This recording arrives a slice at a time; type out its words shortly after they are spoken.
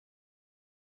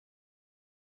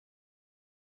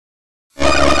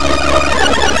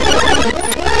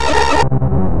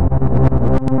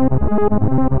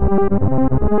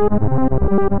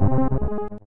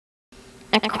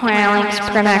Aqlex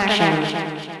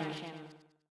production.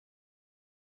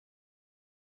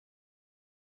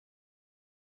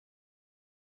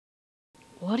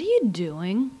 What are you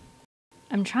doing?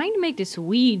 I'm trying to make this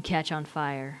weed catch on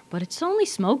fire, but it's only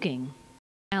smoking.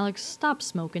 Alex, stop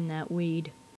smoking that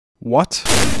weed. What?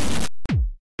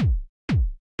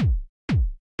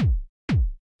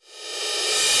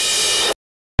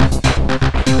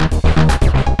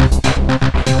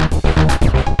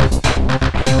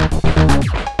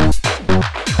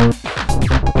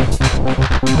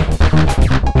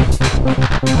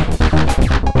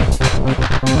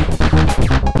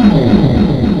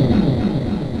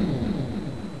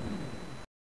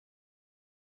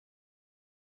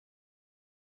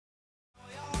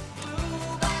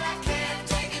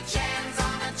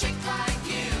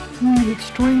 We get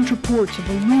strange reports of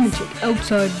a lunatic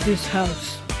outside this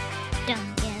house.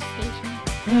 Dumb gas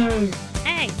station.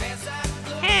 Hey,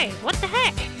 Hey, what the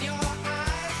heck?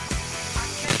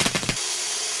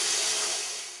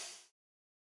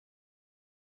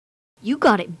 You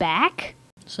got it back?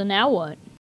 So now what?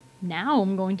 Now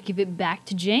I'm going to give it back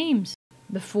to James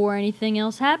before anything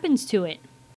else happens to it.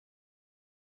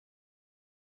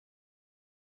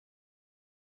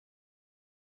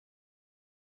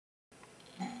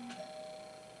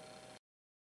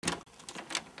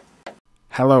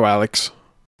 Hello, Alex.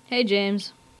 Hey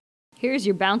James, here's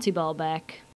your bouncy ball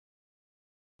back.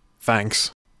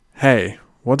 Thanks. Hey,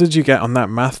 what did you get on that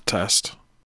math test?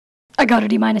 I got a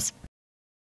D-.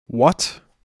 What?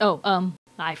 Oh,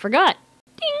 I forgot.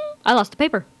 Ding! I lost the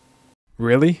paper.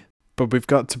 Really? But we've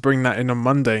got to bring that in on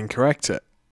Monday and correct it.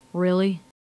 Really?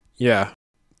 Yeah.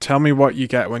 Tell me what you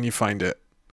get when you find it.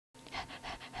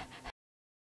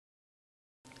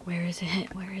 Where is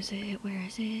it? Where is it? Where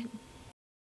is it?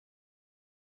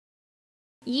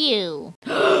 You.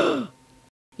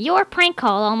 Your prank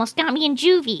call almost got me in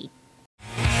juvie.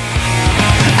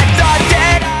 I thought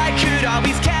that I could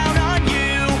always count on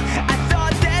you. I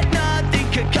thought that nothing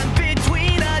could come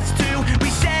between us two. We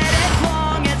said as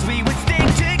long as we would stick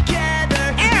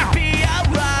together, we'd be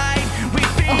alright,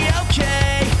 we'd be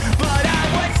okay. But I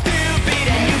was stupid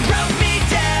and you broke me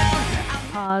down.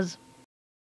 Pause.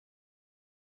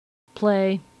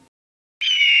 Play.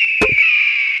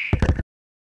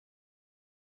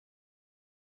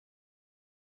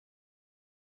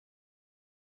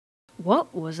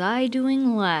 What was I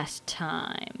doing last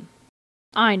time?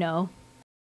 I know.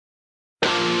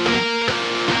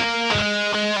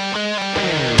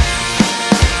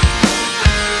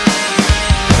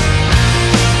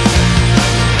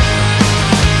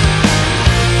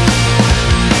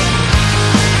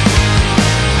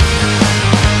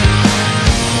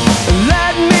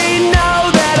 Let me know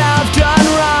that I've done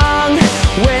wrong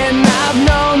when I've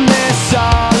known this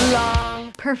all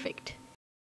along. Perfect.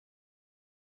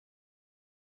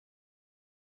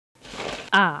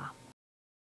 Ah.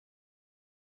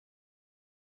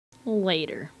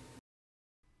 Later.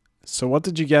 So what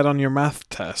did you get on your math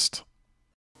test?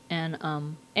 And,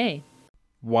 A.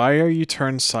 Why are you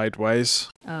turned sideways?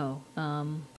 Oh,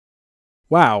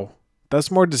 Wow, that's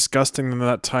more disgusting than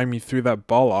that time you threw that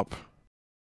ball up.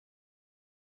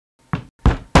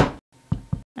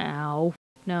 ow.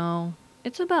 No,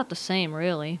 it's about the same,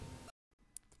 really.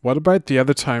 What about the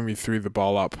other time you threw the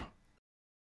ball up?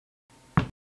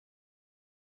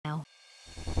 Ow.